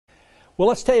Well,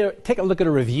 let's take a look at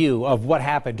a review of what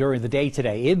happened during the day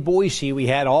today. In Boise, we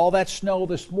had all that snow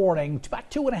this morning, about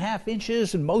 2.5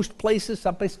 inches in most places.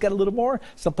 Some places got a little more,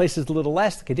 some places a little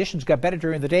less. The conditions got better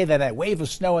during the day, then that wave of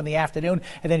snow in the afternoon.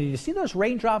 And then did you see those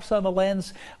raindrops on the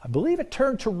lens? I believe it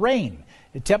turned to rain.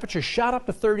 The temperature shot up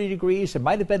to 30 degrees. It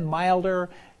might have been milder.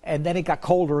 And then it got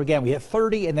colder again. We hit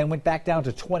 30 and then went back down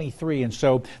to 23. And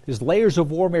so there's layers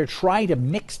of warm air trying to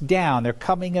mix down. They're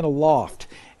coming in aloft,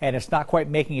 and it's not quite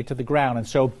making it to the ground. And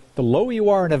so the lower you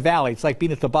are in a valley, it's like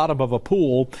being at the bottom of a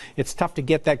pool. It's tough to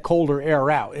get that colder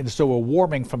air out. And so we're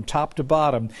warming from top to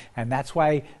bottom. And that's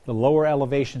why the lower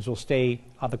elevations will stay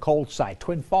on the cold side.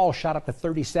 Twin Falls shot up to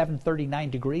 37, 39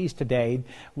 degrees today,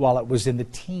 while it was in the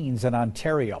teens in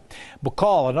Ontario.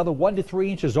 McCall, another 1 to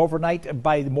 3 inches overnight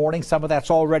by the morning. Some of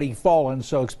that's already fallen,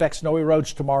 so expect snowy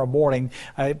roads tomorrow morning,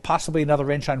 possibly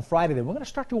another inch on Friday. Then we're going to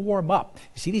start to warm up.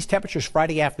 You see these temperatures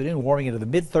Friday afternoon warming into the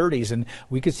mid-30s, and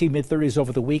we could see mid-30s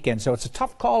over the weekend. So it's a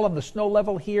tough call on the snow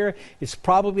level here. It's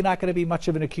probably not going to be much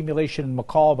of an accumulation in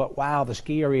McCall, but wow, the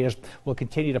ski areas will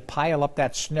continue to pile up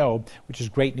that snow, which is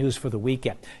great news for the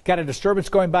weekend. Got a disturbance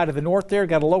going by to the north there.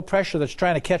 Got a low pressure that's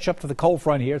trying to catch up to the cold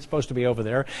front here. It's supposed to be over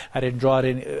there. I didn't draw it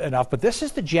in enough, but this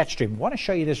is the jet stream. I want to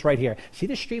show you this right here. See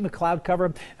the stream of cloud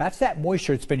cover? That's that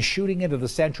moisture that's been shooting into the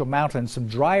central mountains. Some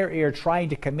drier air trying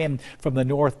to come in from the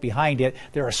north behind it.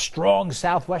 There are strong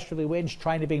southwesterly winds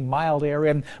trying to bring mild air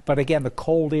in, but again, the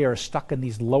cold air is stuck in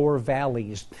these lower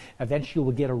valleys. Eventually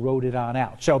will get eroded on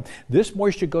out. So this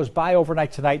moisture goes by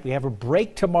overnight tonight. We have a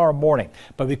break tomorrow morning,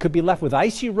 but we could be left with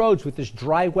icy roads with this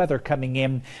dry weather coming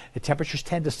in. The temperatures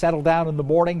tend to settle down in the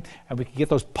morning, and we can get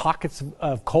those pockets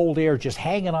of cold air just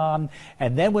hanging on.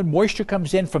 And then when moisture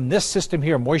comes in from this system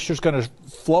here, moisture is going to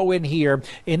flow in here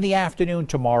in the afternoon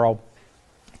tomorrow.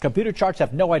 Computer charts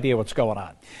have no idea what's going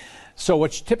on. So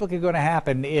what's typically going to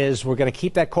happen is we're going to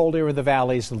keep that cold air in the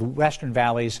valleys, the western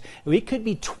valleys. We could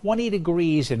be 20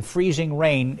 degrees and freezing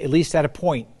rain, at least at a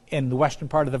point in the western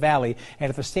part of the valley, and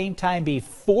at the same time be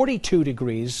 42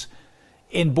 degrees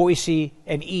in Boise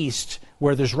and east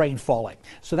where there's rain falling.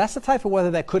 So that's the type of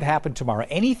weather that could happen tomorrow.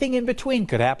 Anything in between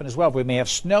could happen as well. We may have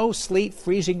snow, sleet,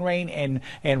 freezing rain,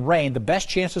 and rain. The best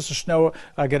chances of snow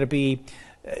are going to be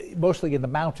mostly in the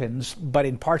mountains, but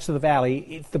in parts of the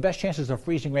valley, the best chances of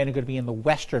freezing rain are going to be in the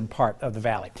western part of the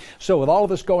valley. So with all of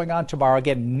this going on tomorrow,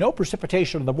 again, no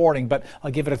precipitation in the morning, but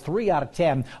I'll give it a 3 out of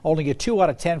 10, only a 2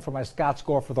 out of 10 for my Scott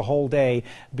score for the whole day,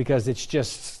 because it's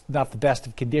just not the best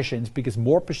of conditions, because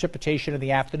more precipitation in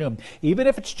the afternoon. Even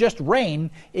if it's just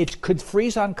rain, it could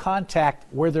freeze on contact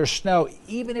where there's snow.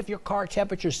 Even if your car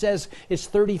temperature says it's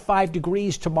 35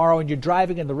 degrees tomorrow and you're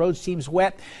driving and the road seems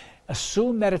wet,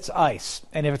 assume that it's ice.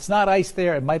 And if it's not ice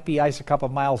there, it might be ice a couple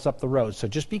of miles up the road. So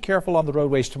just be careful on the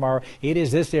roadways tomorrow. It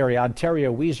is this area,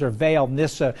 Ontario, Weiser, Vale,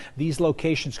 Nissa. These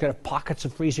locations could have pockets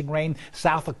of freezing rain.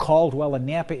 South of Caldwell and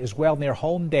Nampa as well, near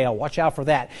Homedale. Watch out for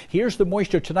that. Here's the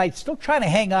moisture tonight. Still trying to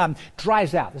hang on.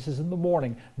 Dries out. This is in the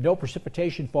morning. No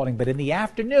precipitation falling. But in the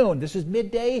afternoon, this is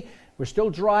midday, we're still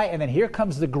dry, and then here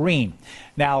comes the green.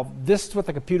 Now, this is what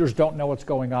the computers don't know what's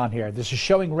going on here. This is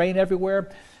showing rain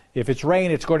everywhere. If it's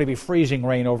rain, it's going to be freezing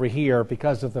rain over here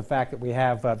because of the fact that we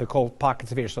have the cold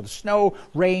pockets of air. So the snow,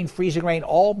 rain, freezing rain,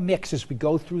 all mix as we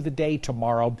go through the day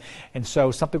tomorrow. And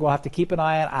so something we'll have to keep an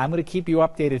eye on. I'm going to keep you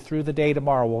updated through the day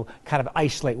tomorrow. We'll kind of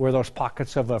isolate where those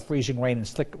pockets of freezing rain and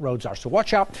slick roads are. So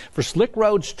watch out for slick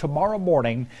roads tomorrow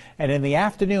morning. And in the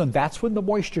afternoon, that's when the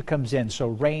moisture comes in. So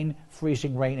rain,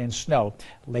 freezing rain, and snow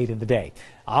late in the day.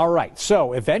 All right,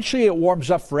 so eventually it warms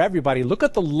up for everybody. Look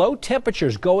at the low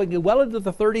temperatures going well into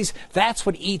the 30s. That's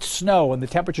what eats snow, and the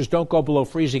temperatures don't go below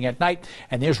freezing at night.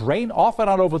 And there's rain off and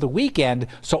on over the weekend,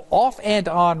 so off and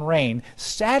on rain.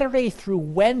 Saturday through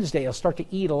Wednesday, it'll start to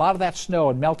eat a lot of that snow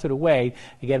and melt it away.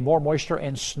 Again, more moisture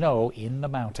and snow in the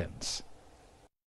mountains.